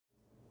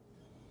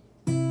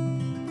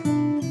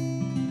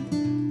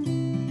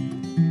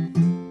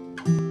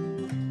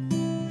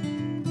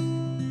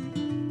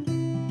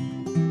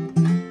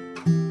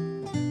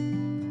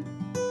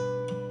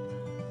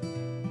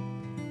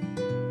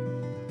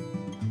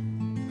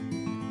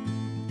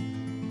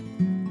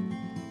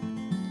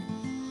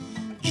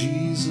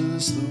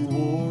Jesus, the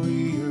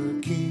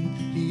warrior king,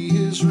 he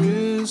is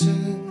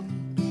risen.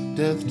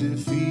 Death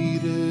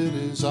defeated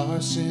as our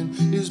sin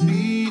is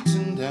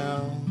beaten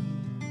down.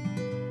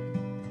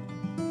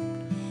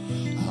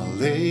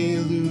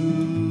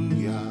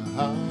 Alleluia.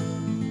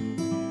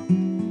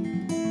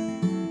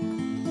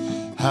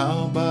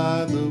 How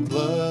by the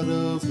blood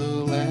of the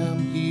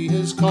Lamb he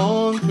has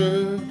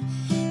conquered,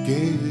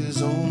 gave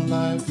his own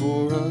life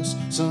for us,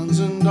 sons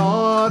and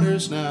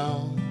daughters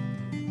now.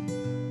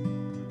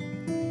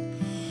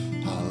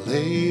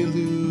 Alleluia.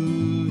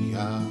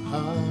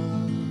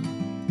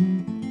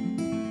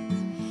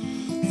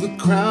 The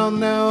crown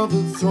now,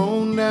 the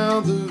throne now,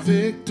 the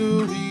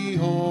victory,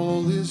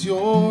 all is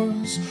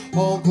yours.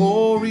 All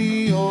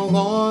glory, all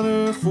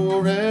honor,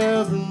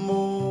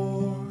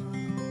 forevermore.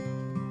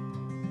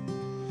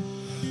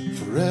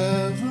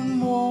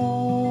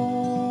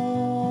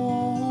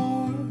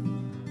 Forevermore.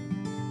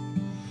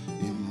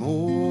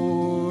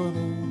 Immortal,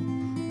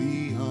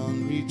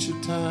 beyond reach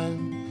of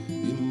time.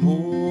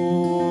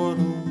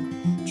 Immortal,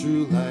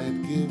 true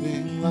light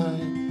giving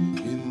light.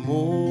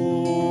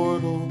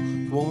 Immortal,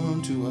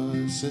 born to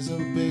us as a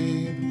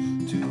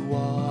babe, to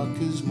walk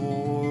as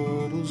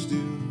mortals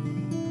do.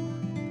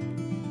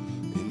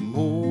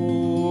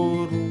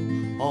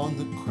 Immortal, on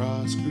the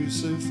cross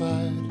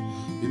crucified.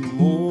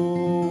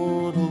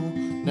 Immortal,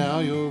 now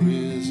you're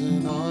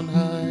risen on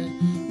high.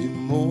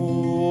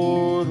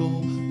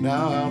 Immortal,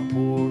 now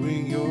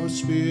outpouring your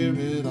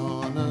spirit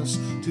on us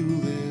to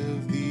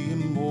live the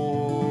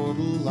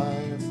immortal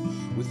life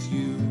with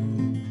you.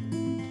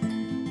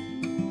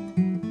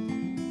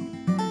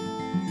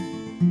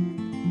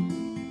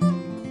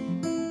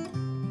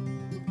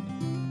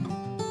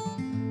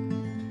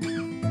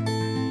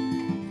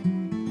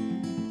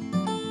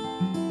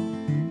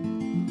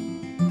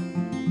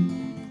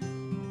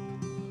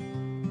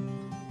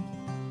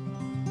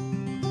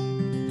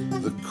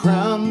 The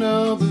crown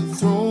now, the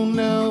throne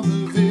now,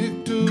 the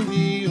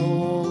victory,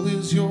 all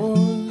is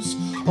yours.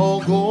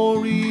 All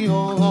glory,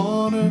 all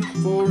honor,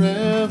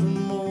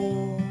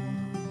 forevermore.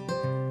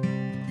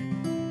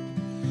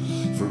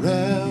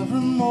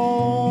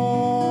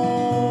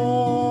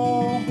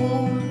 Forevermore.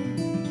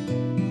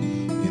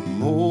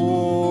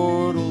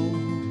 Immortal,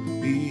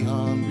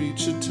 beyond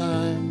reach of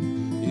time.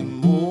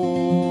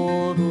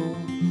 Immortal,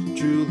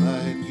 true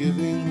light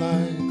giving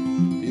light.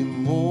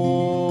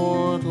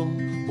 Immortal,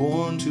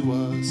 born to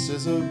us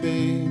as a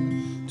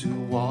babe, to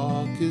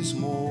walk as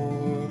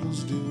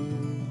mortals do.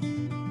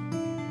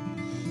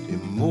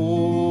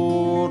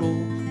 Immortal,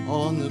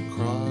 on the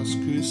cross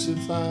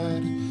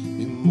crucified.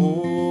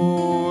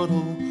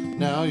 Immortal,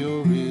 now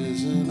you're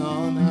risen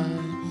on high.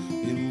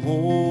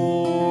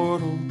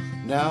 Immortal,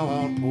 now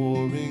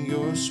outpouring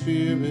your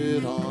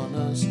spirit on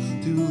us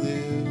to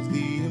live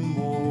the immortal